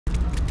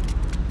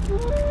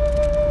Beautiful.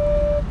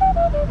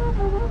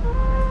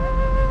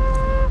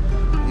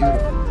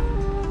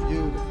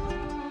 Beautiful.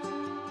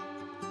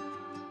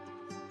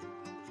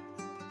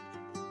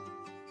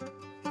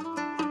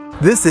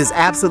 This is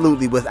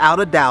absolutely,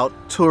 without a doubt,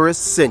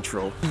 Tourist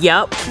Central.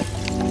 Yup.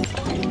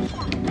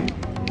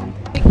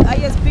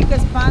 I speak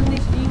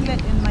Spanish,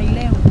 English, and my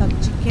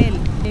language, Chiquel.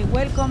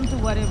 Welcome to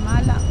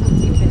Guatemala.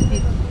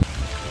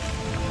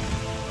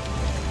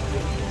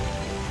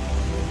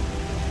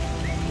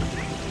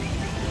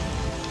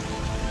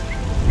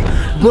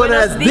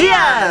 Buenos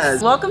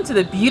dias! Welcome to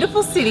the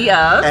beautiful city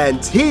of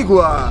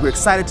Antigua. We're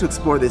excited to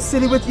explore this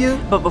city with you.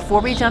 But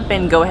before we jump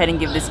in, go ahead and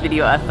give this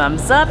video a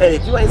thumbs up. And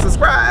if you ain't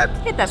subscribed,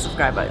 hit that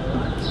subscribe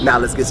button. Now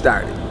let's get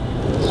started.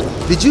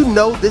 Did you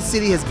know this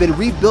city has been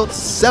rebuilt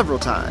several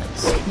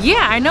times?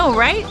 Yeah, I know,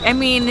 right? I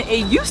mean,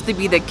 it used to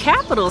be the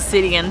capital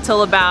city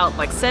until about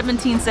like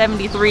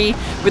 1773,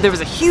 where there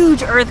was a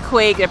huge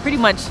earthquake that pretty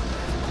much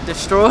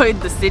destroyed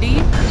the city.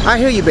 I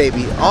hear you,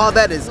 baby. All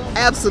that is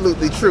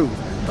absolutely true.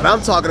 But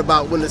I'm talking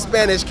about when the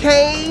Spanish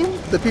came,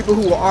 the people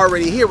who were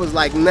already here was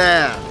like,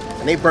 nah,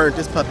 and they burned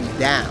this puppy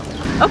down.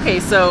 Okay,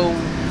 so,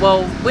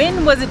 well,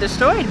 when was it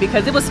destroyed?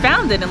 Because it was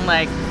founded in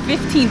like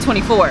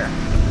 1524.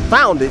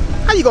 Founded?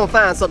 How you gonna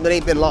find something that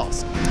ain't been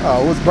lost?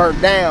 Oh, it was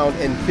burnt down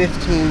in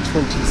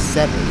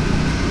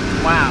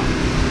 1527. Wow.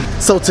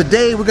 So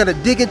today we're gonna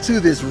dig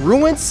into this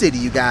ruined city,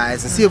 you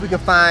guys, and see if we can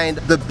find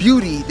the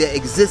beauty that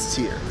exists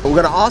here. We're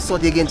gonna also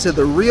dig into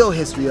the real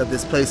history of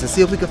this place and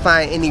see if we can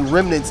find any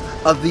remnants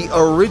of the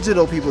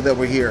original people that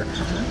were here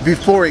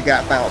before it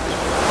got founded.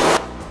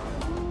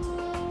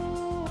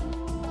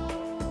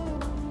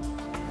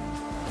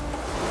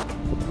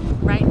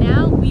 Right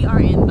now we are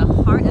in the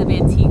heart of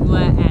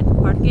Antigua at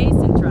Parque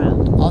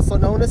Central. Also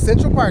known as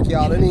Central Park,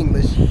 y'all, in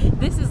English.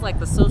 This is like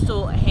the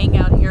social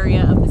hangout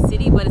area of the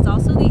city, but it's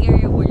also the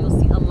area where you'll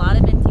see a lot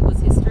of Antigua's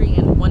history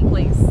in one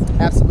place.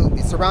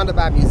 Absolutely, surrounded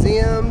by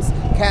museums,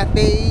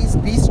 cafes,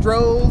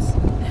 bistros,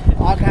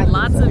 all kinds of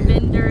lots of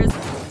vendors.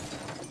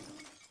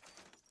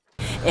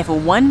 If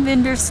one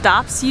vendor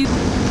stops you,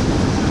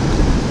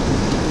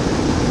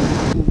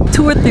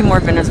 2 or 3 more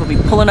vendors will be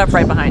pulling up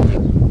right behind you.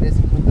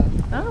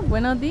 Oh,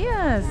 buenos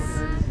dias.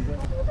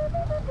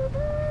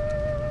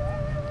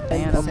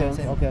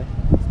 Okay, okay.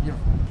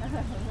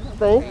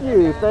 Thank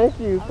you, thank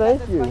you,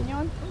 thank you.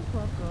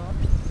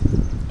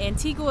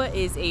 Antigua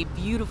is a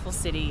beautiful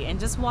city, and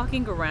just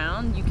walking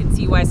around, you can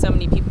see why so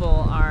many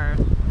people are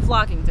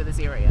flocking to this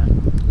area.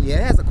 Yeah,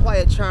 it has a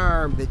quiet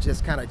charm that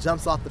just kind of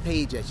jumps off the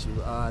page at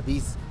you.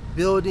 These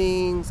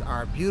buildings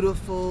are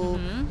beautiful.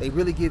 They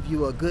really give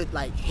you a good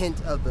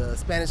hint of the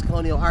Spanish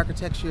colonial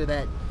architecture,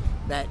 that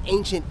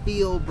ancient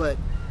feel, but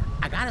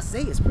I gotta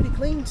say it's pretty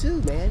clean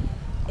too, man.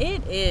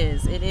 It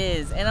is,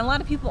 and a lot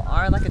of people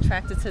are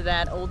attracted to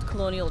that old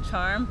colonial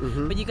charm.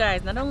 But you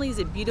guys, not only is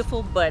it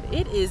beautiful, but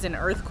it is an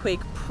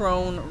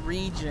earthquake-prone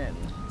region.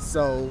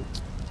 So,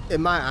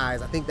 in my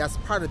eyes, I think that's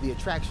part of the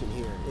attraction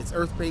here. It's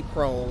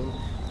earthquake-prone.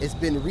 It's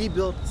been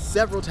rebuilt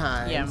several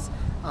times. Yeah.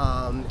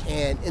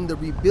 And in the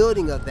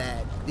rebuilding of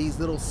that, these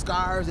little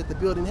scars that the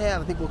building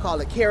have, I think we'll call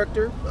it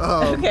character.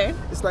 Okay.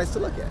 It's nice to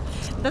look at.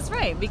 That's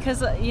right,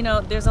 because you know,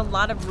 there's a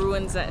lot of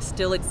ruins that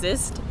still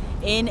exist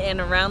in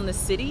and around the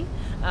city.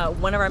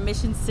 One of our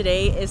missions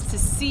today is to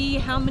see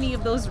how many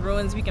of those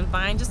ruins we can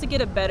find, just to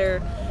get a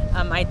better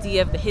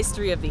idea of the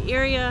history of the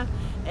area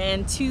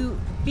and to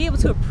be able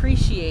to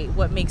appreciate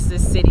what makes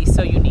this city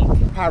so unique.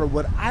 Part of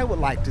what I would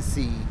like to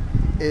see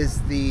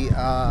is the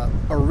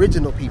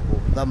original people,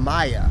 the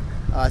Maya.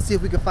 See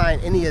if we can find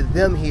any of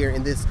them here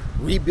in this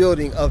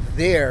rebuilding of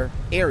their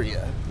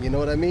area. You know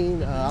what I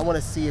mean? I want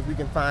to see if we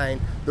can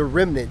find the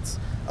remnants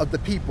of the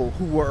people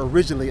who were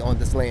originally on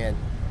this land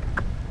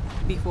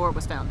before it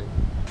was founded.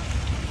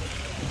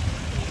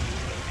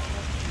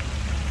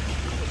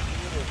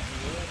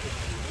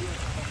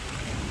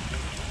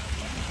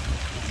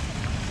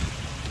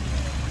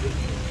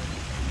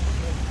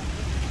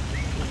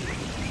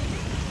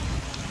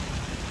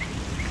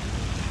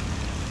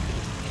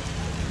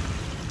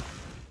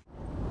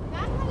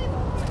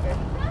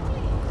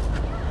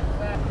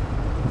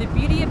 The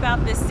beauty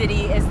about this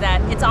city is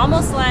that it's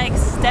almost like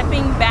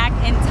stepping back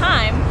in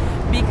time,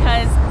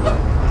 because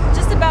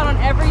just about on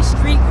every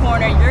street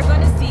corner you're going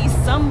to see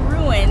some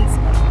ruins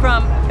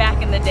from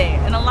back in the day,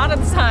 and a lot of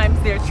the times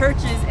they're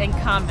churches and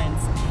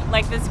convents,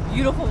 like this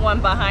beautiful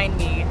one behind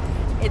me.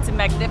 It's a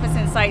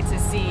magnificent sight to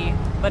see,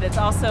 but it's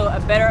also a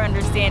better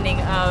understanding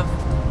of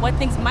what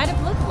things might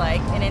have looked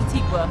like in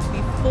Antigua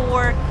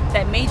before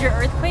that major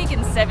earthquake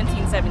in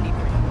 1773.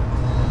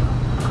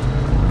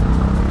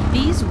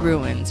 These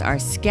ruins are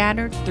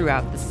scattered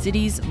throughout the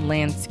city's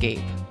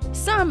landscape.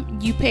 Some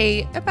you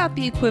pay about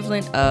the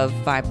equivalent of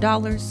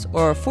 $5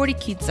 or 40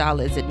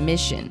 quetzales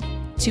admission.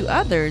 To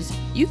others,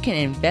 you can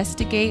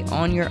investigate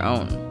on your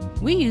own.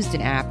 We used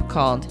an app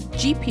called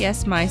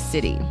GPS My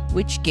City,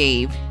 which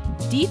gave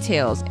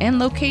details and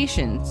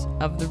locations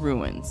of the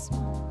ruins.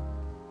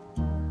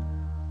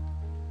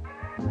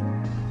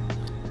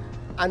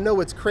 I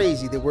know it's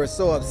crazy that we're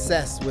so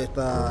obsessed with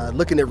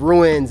looking at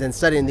ruins and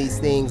studying these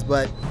things,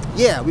 but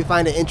yeah, we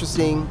find it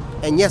interesting.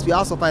 And yes, we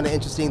also find it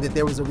interesting that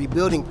there was a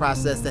rebuilding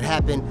process that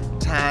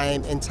happened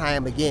time and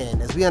time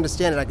again. As we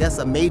understand it, I guess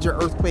a major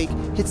earthquake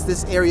hits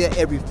this area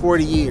every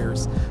 40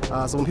 years.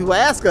 So when people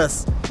ask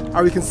us,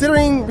 are we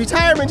considering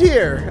retirement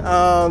here?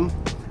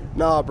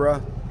 Nah,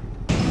 bruh.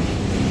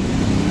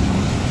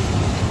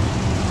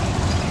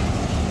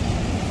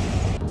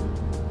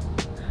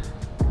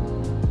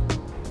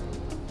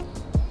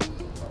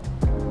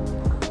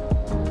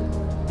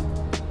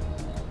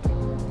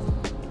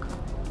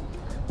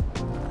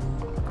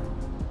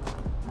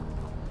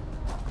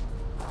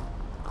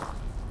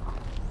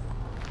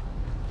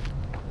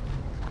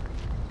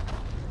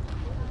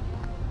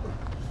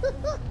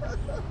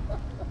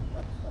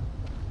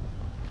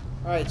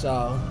 All right,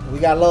 y'all. We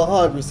got a little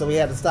hungry, so we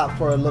had to stop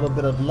for a little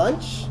bit of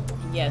lunch.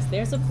 Yes,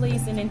 there's a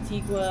place in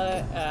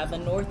Antigua, the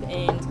north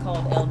end,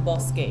 called El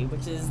Bosque,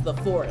 which is the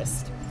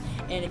forest.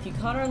 And if you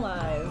caught our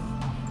live,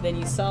 then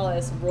you saw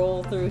us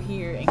roll through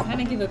here and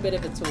kind of give a bit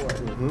of a tour.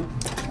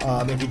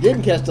 If you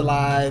didn't catch the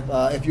live,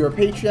 if you're a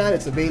Patreon,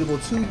 it's available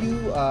to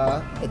you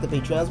at the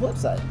Patreon's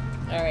website.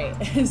 All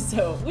right,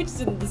 so, which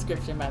is in the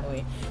description, by the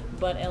way.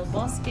 But El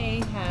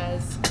Bosque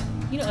has,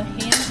 you know, a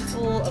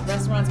handful of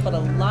restaurants, but a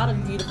lot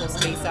of beautiful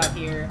space out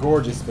here.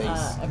 Gorgeous space.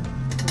 A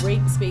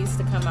great space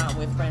to come out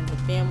with friends and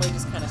family,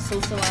 just kind of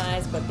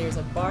socialize. But there's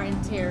a bar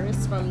and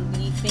terrace from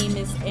the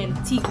famous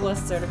Antigua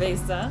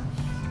Cerveza.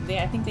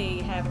 I think they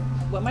have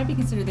what might be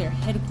considered their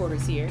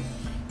headquarters here.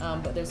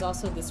 But there's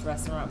also this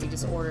restaurant. We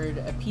just ordered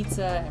a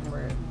pizza, and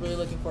we're really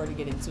looking forward to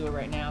getting to it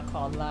right now,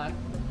 called La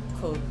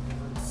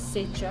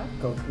Cosecha.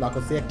 La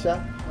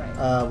Cosecha.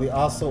 Right. We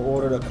also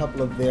ordered a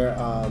couple of their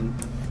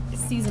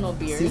seasonal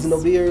beers.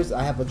 Seasonal beers.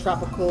 I have a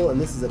tropical, and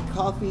this is a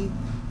coffee,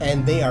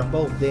 and they are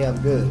both damn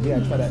good. You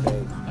gotta try that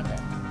thing.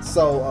 Okay.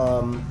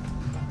 So,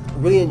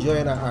 really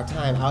enjoying our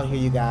time out here,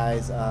 you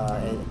guys,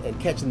 and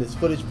catching this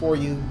footage for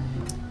you.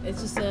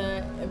 It's just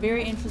a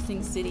very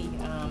interesting city.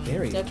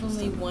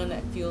 Definitely one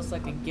that feels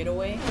like a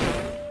getaway.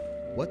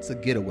 What's a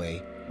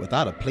getaway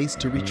without a place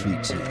to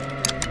retreat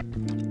to?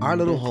 Our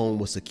little home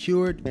was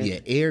secured via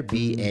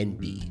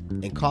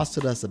Airbnb and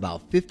costed us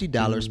about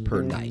 $50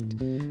 per night.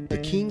 The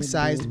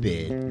king-sized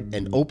bed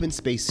and open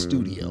space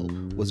studio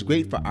was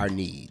great for our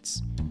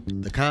needs.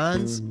 The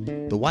cons?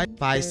 The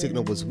Wi-Fi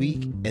signal was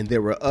weak and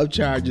there were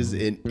upcharges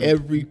in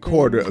every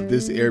corner of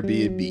this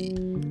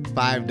Airbnb.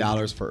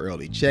 $5 for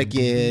early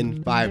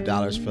check-in,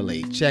 $5 for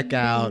late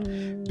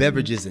checkout,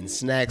 beverages and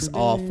snacks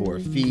all for a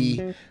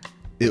fee.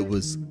 It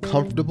was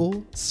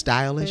comfortable,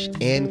 stylish,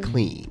 and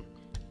clean.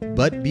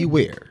 But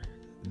beware,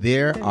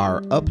 there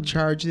are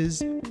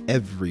upcharges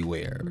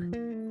everywhere.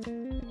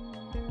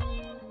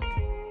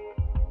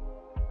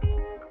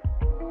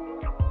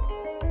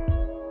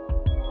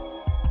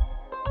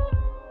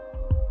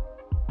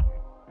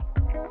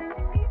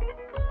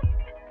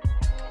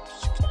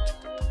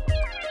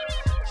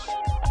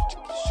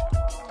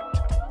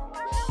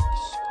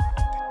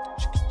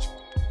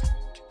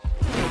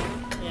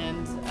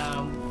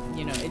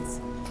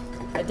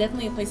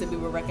 Definitely a place that we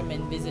would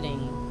recommend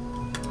visiting.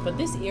 But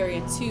this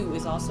area too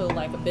is also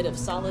like a bit of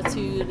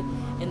solitude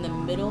in the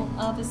middle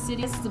of a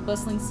city. It's a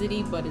bustling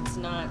city, but it's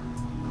not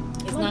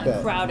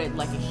crowded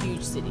like a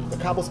huge city. The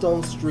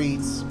cobblestone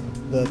streets,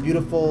 the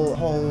beautiful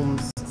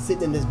homes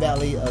sitting in this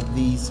valley of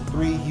these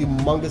three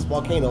humongous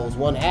volcanoes,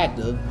 one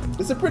active.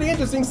 It's a pretty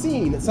interesting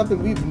scene. It's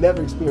something we've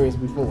never experienced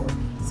before.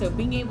 So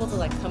being able to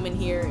like come in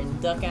here and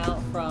duck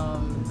out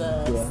from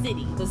the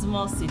city, the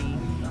small city,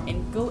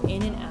 and go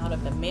in and out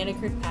of the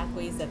manicured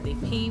pathways that they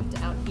paved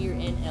out here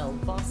in El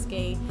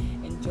Bosque,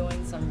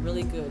 enjoying some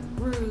really good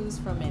brews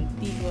from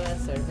Antigua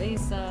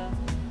Cerveza,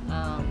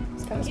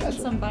 getting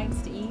some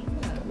bites to eat.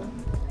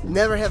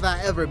 Never have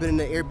I ever been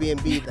in an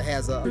Airbnb that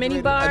has a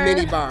mini bar. You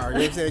know what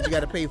I'm saying, that you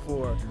got to pay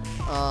for.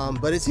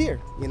 But it's here,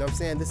 you know what I'm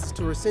saying? This is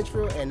Tourist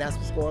Central, and that's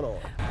what's going on.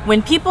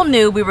 When people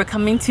knew we were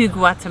coming to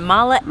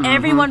Guatemala,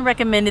 everyone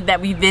recommended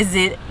that we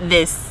visit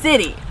this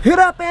city. Hit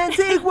up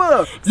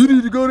Antigua! You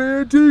need to go to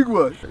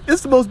Antigua.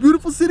 It's the most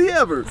beautiful city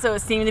ever. So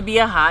it seemed to be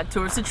a hot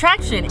tourist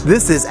attraction.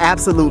 This is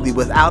absolutely,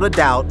 without a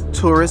doubt,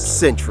 Tourist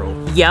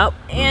Central. Yep,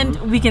 and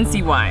we can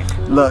see why.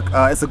 Look,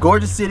 it's a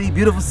gorgeous city,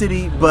 beautiful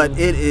city, but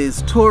it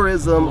is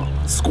tourism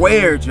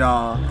squared,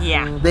 y'all.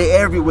 Yeah. They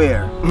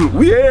everywhere.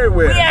 We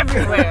everywhere. We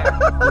everywhere.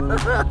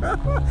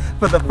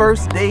 For the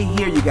first day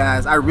here, you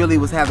guys, I really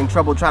was having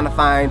trouble trying to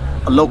find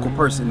a local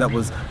person that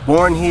was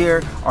born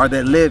here or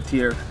that lived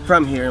here,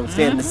 from here, and was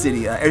staying in the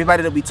city.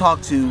 Everybody that we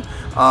talked to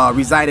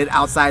resided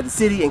outside the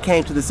city and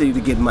came to the city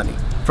to get money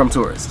from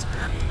tourists.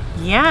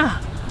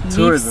 Yeah.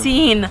 Tourism. We've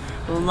seen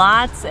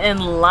lots and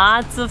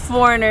lots of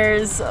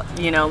foreigners,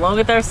 you know, along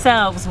with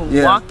ourselves,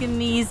 walking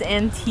these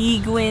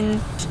Antiguan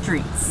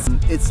streets.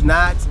 It's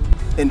not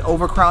an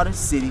overcrowded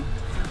city.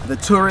 The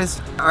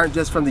tourists aren't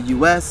just from the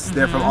US,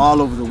 they're from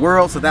all over the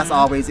world, so that's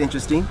always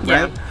interesting,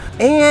 right?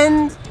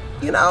 And,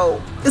 you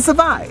know, it's a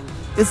vibe.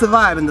 It's a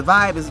vibe, and the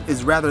vibe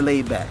is rather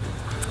laid back.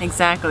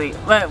 Exactly.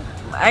 But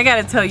I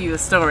gotta tell you a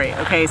story,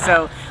 okay?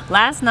 So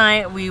Last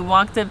night we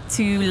walked up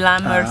to La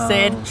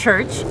Merced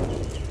Church.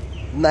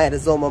 Night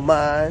is on my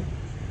mind.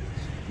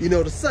 You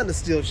know, the sun is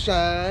still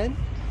shine,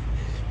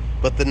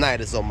 but the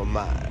night is on my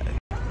mind.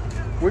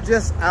 We're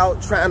just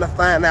out trying to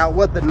find out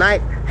what the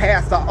night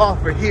has to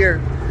offer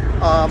here.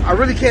 I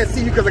really can't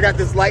see you because I got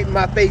this light in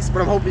my face,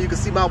 but I'm hoping you can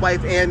see my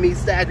wife and me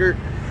staggered.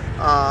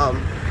 Out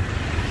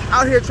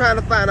here trying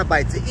to find a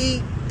bite to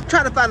eat,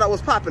 trying to find out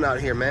what's popping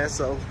out here, man.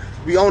 So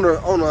we on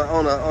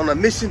a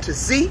mission to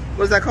see.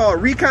 What is that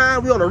called?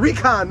 Recon. We on a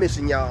recon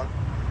mission, y'all.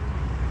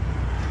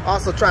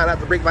 Also trying not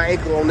to break my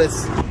ankle on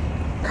this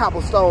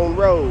cobblestone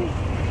road.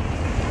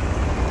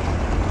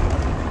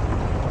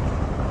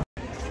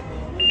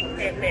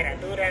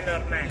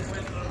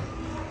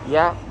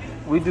 Yeah,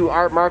 we do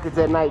art markets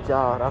at night,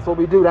 y'all. That's what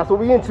we do. That's what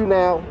we into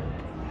now.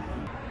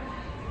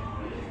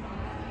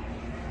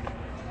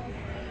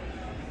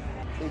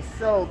 It's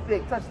so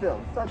thick. Touch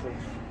them. Touch them.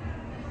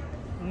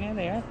 Yeah,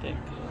 they are thick.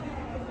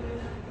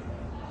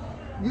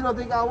 You don't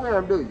think I'll wear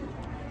them, do you?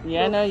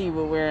 Yeah, I know you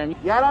will wear them.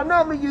 Y'all don't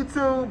know me,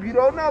 YouTube. You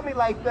don't know me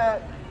like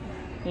that.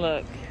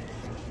 Look,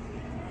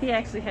 he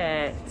actually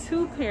had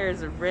 2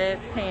 pairs of red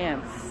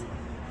pants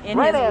in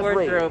Red his ass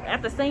wardrobe red.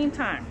 at the same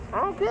time. I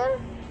don't care.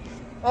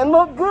 And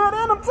look good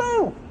in them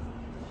too.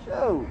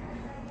 Shoot.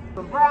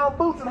 Some brown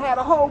boots and had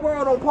the whole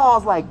world on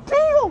pause like,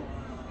 damn.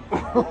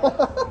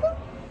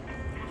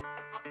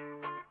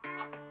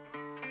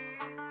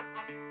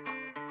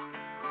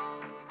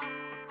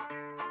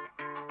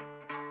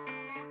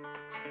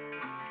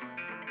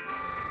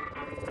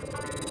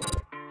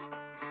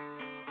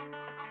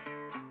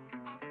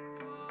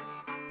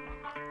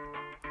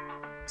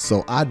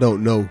 So I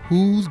don't know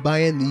who's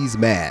buying these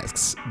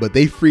masks, but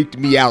they freaked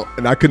me out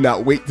and I could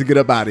not wait to get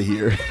up out of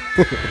here.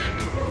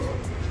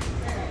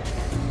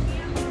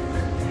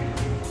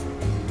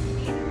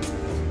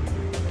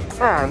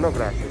 Ah, no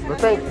gracias.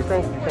 But thank you,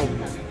 thank you, thank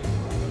you.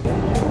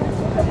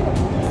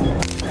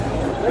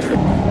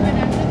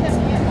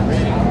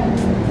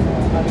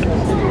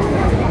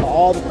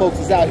 All the folks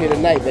is out here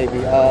tonight,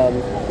 baby.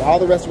 All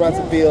the restaurants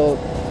are filled.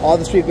 All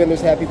the street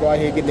vendors have people out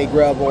here getting their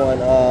grub on.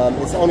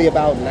 It's only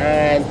about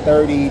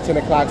 9:30, 10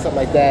 o'clock, something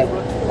like that.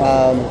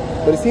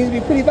 But it seems to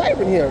be pretty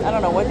vibrant here. I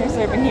don't know what they're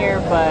serving here,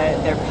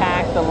 but they're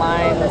packed. The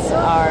lines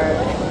are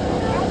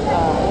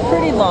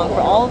pretty long for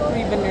all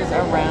 3 vendors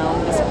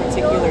around this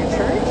particular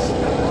church.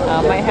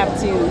 Might have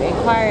to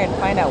inquire and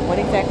find out what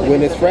exactly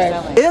When it it's is that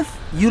fresh. they're selling.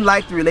 If you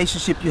like the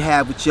relationship you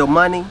have with your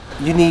money,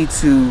 you need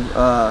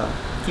to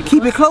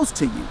keep it close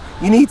to you.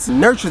 You need to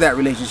nurture that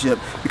relationship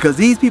because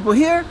these people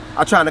here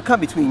are trying to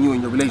come between you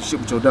and your relationship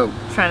with your dough.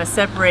 Trying to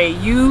separate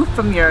you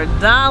from your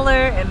dollar,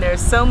 and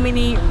there's so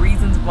many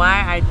reasons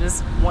why I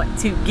just want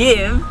to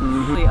give.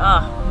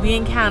 We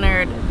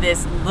encountered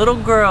this little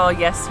girl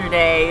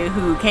yesterday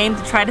who came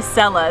to try to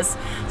sell us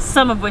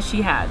some of what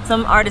she had,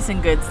 some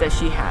artisan goods that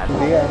she had.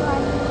 Yeah.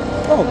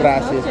 Oh,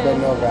 gracias, but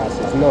no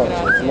gracias.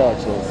 Noches,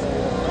 noches.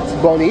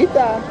 It's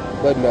bonita,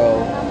 but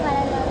no.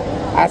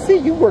 I see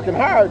you working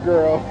hard,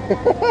 girl.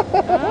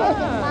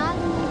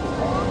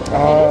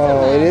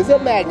 Oh, it is a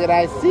magnet.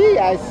 I see,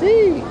 I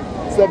see.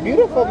 It's a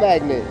beautiful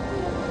magnet.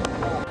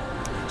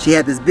 She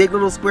had this big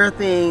little square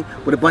thing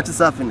with a bunch of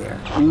stuff in there.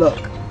 Look,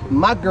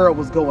 my girl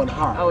was going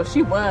hard. Oh,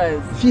 she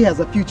was. She has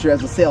a future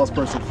as a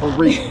salesperson for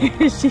real.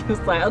 She was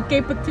like,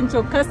 okay,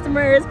 potential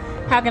customers,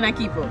 how can I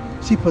keep them?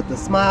 She put the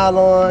smile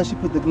on, she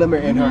put the glimmer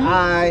in her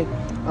eye.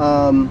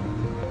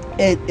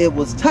 It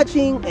was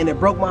touching and it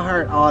broke my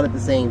heart all at the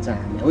same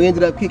time. And we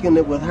ended up kicking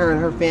it with her and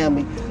her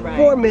family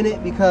for a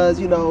minute because,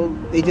 you know,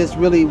 they just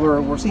really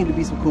seemed to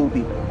be some cool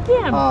people.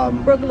 Yeah,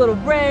 broke a little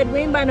bread. We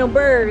didn't buy no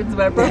birds,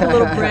 but I broke a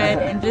little bread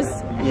and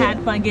just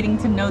had fun getting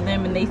to know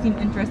them, and they seemed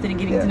interested in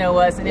getting to know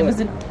us, and it was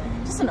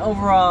just an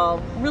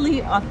overall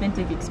really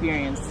authentic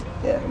experience.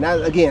 Yeah, now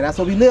again, that's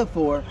what we live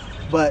for.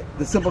 But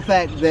the simple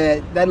fact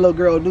that that little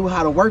girl knew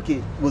how to work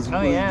it was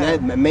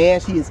that, man,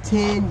 she is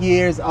 10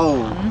 years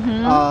old.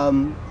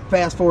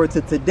 Fast forward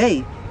to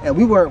today, and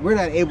we're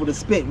not able to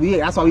spit.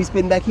 That's why we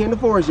spitting back here in the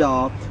forest,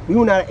 y'all. We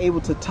were not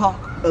able to talk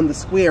on the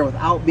square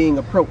without being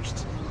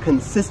approached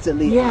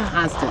consistently and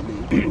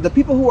constantly. The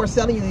people who are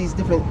selling you these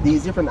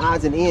different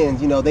odds and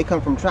ends, you know, they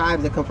come from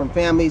tribes, they come from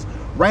families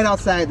right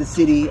outside the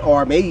city,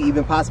 or maybe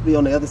even possibly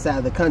on the other side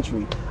of the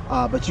country.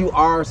 But you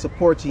are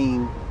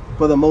supporting,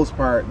 for the most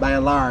part, by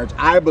and large,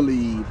 I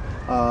believe,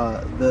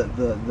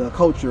 the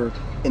culture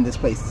in this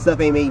place. Stuff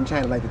ain't made in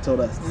China like they told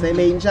us. This ain't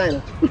made in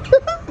China.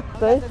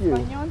 Thank you.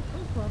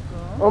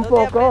 Un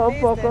poco, un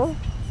poco.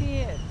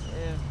 Sí,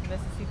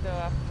 necesito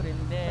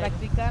aprender.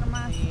 Practicar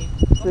más. Sí,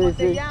 ¿Cómo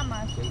te sí.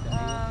 llamas?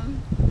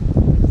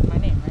 My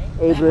name,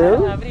 right?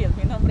 Abril? Abril.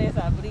 Mi nombre es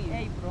Abril.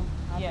 April.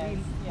 Yes,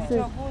 yes.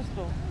 Mucho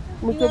gusto.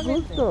 Mucho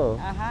gusto.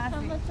 Ajá, How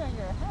sí. much are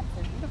your hats?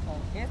 They're beautiful.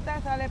 Esta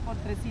sale por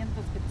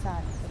 300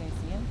 quetzales.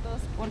 300.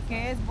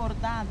 Porque es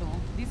bordado.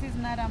 This is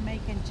not a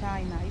make in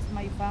China. It's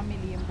my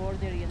family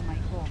embroidery in my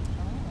home.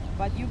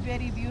 But you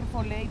very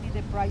beautiful lady,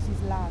 the price is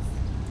last.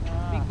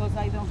 because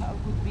I don't have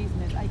good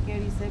business. I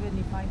carry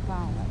 75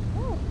 pounds.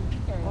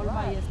 All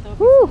my stuff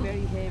Woo. is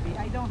very heavy.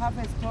 I don't have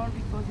a store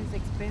because it's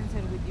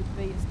expensive when you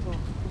pay a store.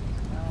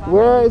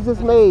 Where is this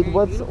made?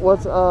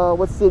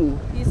 What city?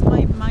 It's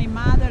my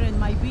mother and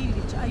my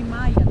village. I'm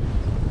Mayan.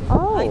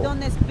 Oh.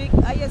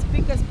 I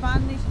speak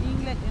Spanish,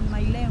 English, and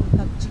my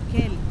language,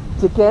 Chiquel.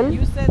 Chiquel?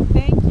 You said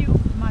thank you,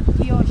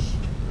 Matios.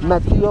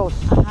 Matios.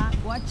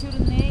 What's your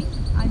name?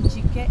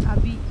 Anchique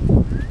Abi.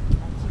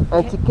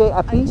 Antigua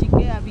Api?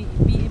 Anchique Abi.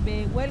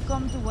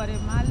 Welcome to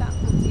Guatemala.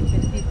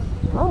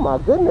 Oh my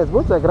goodness,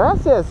 muchas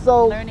gracias.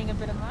 So Learning a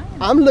bit of Mayan.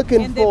 I'm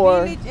looking And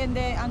for the village and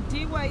the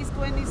Antigua is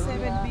 27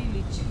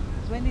 village.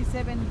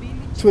 27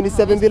 village.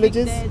 27 Speak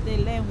villages? The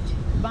language.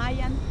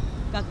 Mayan,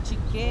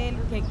 Cachiquel,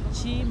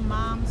 Quechí,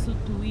 Mam,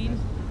 Sutuil,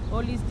 all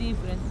is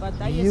different. But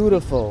I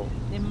beautiful.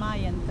 speak the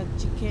Mayan,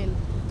 Cachiquel.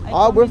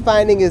 All we're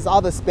finding is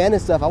all the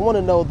Spanish stuff. I want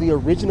to know the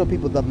original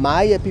people, the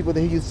Maya people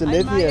that used to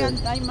live here.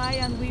 I'm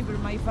Mayan weaver.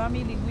 My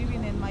family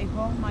living in my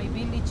home. My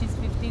village is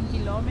 15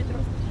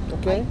 kilometers.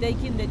 Okay. I'm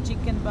taking the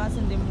chicken bus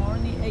in the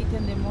morning, 8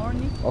 in the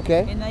morning.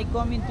 Okay. And I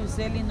come into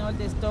selling all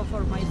the stuff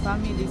for my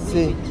family.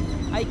 See.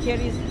 I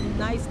carry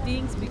nice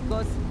things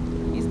because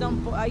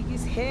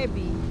it's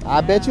heavy.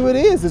 I bet you it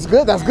is. It's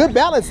good. That's good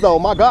balance though.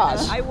 My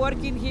gosh. I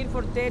work in here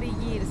for 30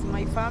 years.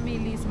 My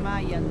family is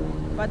Mayan.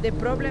 But the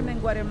problem in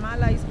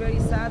Guatemala is very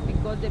sad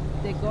because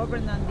the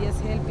government is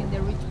helping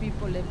the rich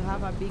people that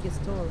have a big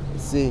store.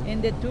 See.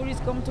 And the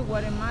tourists come to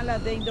Guatemala,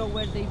 they know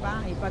where they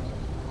buy. But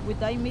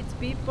when I meet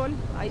people,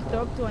 I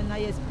talk to and I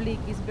explain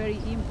it's very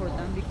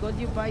important because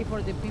you buy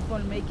for the people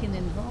making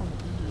it home.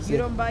 See. You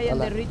don't buy in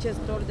I the like-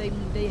 richest store,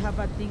 they have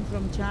a thing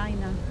from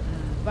China.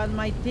 But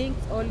my things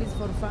all is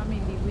for family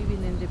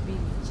living in the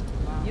village.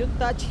 You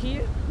touch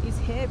here, it's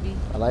heavy.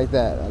 I like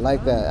that. I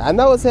like that. I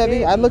know it's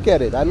heavy. I look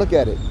at it. I look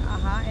at it.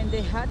 And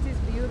the hat is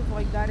beautiful.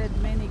 I got it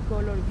many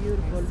colors,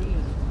 beautiful.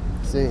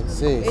 See.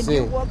 And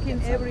you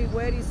walking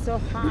everywhere, it's so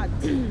hot.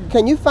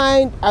 Can you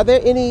find, are there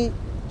any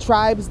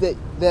tribes that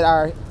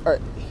are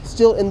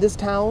still in this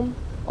town?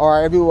 Or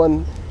are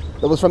everyone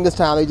that was from this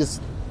town, they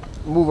just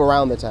move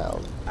around the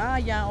town?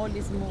 Yeah, all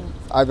is moved.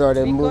 Are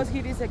they Because moved?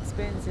 here is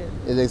expensive.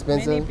 Is it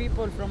expensive? Many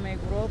people from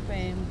Europe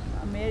and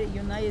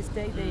United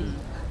States, they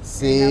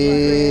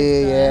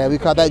See, yeah, we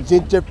call that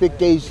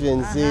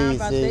gentrification.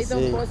 but they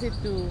don't pose it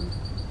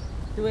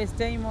to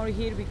stay more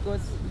here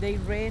because they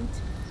rent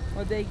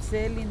or they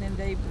selling and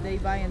they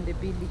buy in the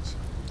village.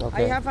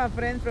 Okay. I have a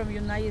friend from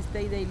United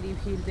States, they live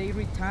here, they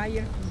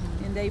retire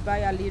and they buy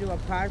a little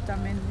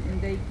apartment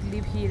and they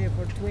live here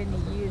for 20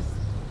 years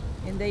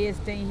and they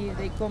stay here,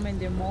 they come in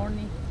the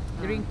morning,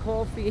 drink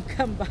coffee,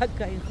 come back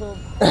and home.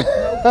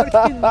 No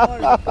working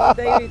more because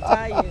they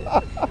retire.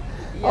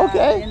 Yeah,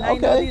 Okay, and I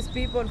know okay. these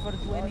people for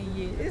 20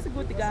 years. It's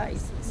good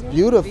guys.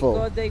 Beautiful.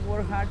 Because they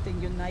work hard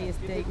in United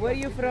States. Where are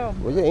you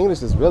from? Well, your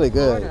English is really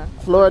good.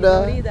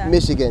 Florida.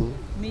 Michigan.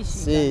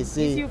 Michigan.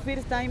 Sí. It's your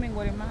first time in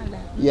Guatemala.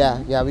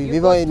 Yeah, we You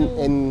live go in,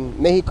 to-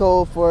 in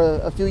Mexico for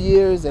a few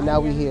years and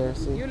now we're here.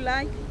 You See.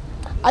 like?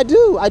 I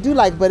do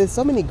like, but it's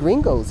so many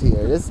gringos here.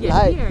 It's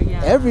like here,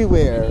 yeah.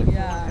 everywhere.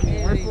 Yeah. I mean,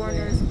 we're everywhere.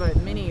 foreigners, but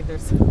many,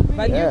 there's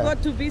But Yeah. you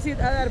go to visit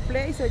other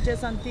place or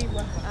just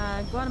Antigua?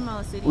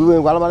 Guatemala City. We were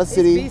in Guatemala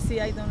City. It's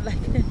busy, I don't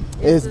like it.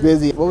 It's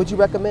busy. What would you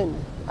recommend?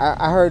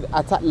 I heard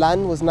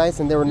Atatlan was nice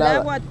and there were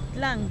not.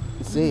 Laguatlan,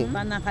 Sí.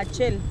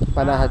 Panajachel. You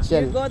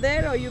Panajachel. go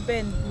there or you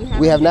been?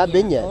 We have not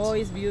been yet. Oh,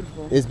 it's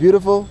beautiful. It's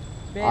beautiful.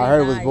 Very I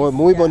heard it was nice,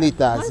 muy yeah.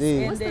 bonita. What's,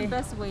 Sí. what's the And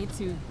best way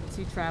to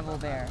travel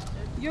there?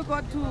 You go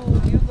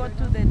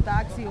to the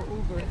taxi or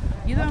Uber.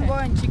 You don't go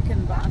in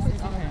chicken bus.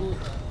 It's not good.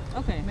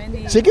 Okay.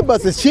 Many, Chicken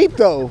bus is cheap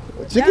though.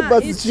 Chicken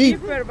bus is it's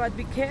cheap. cheaper, but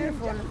be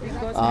careful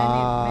because many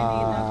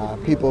not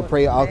good People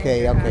pray.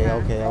 Okay.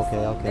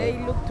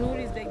 They look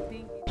tourists. They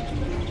think.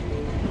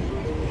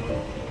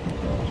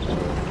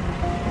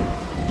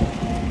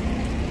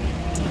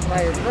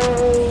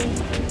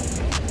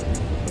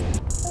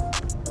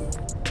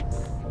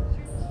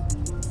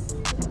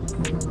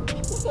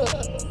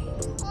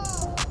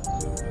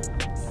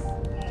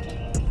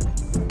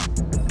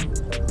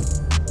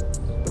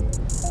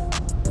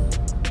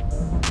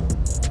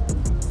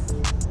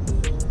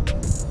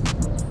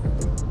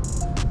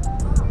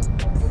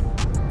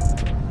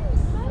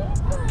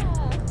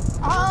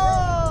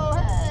 Oh,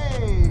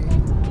 hey.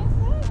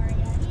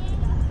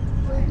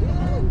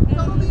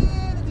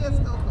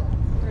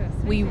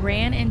 We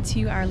ran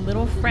into our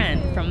little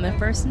friend from the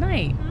first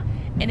night,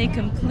 and it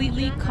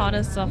completely caught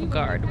us off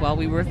guard while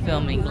we were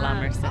filming La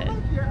Merced.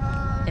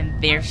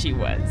 And there she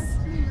was.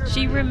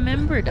 She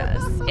remembered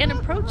us and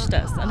approached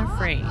us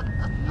unafraid.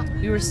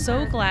 We were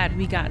so glad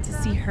we got to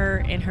see her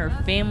and her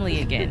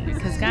family again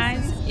because,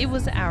 guys, it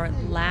was our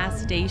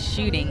last day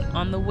shooting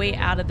on the way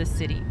out of the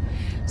city,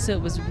 so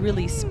it was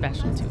really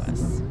special to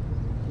us.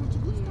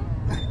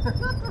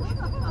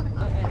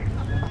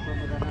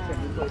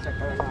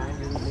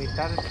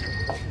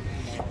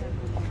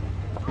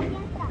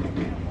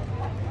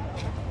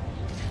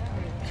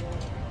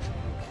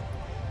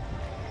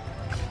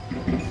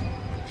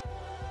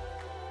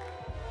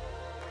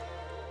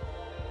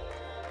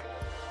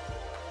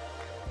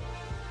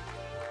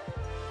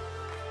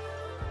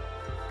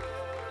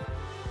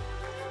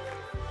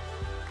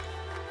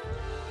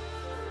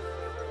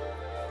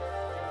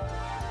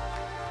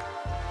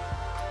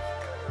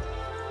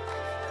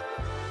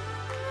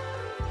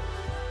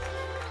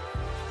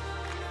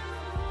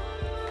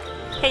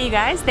 Hey you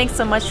guys, thanks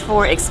so much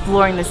for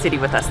exploring the city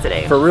with us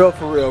today. For real,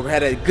 for real. We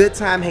had a good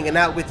time hanging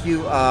out with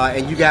you,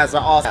 and you guys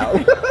are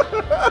awesome.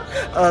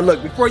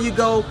 Look, before you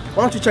go,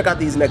 why don't you check out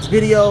these next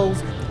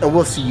videos, and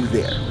we'll see you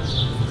there.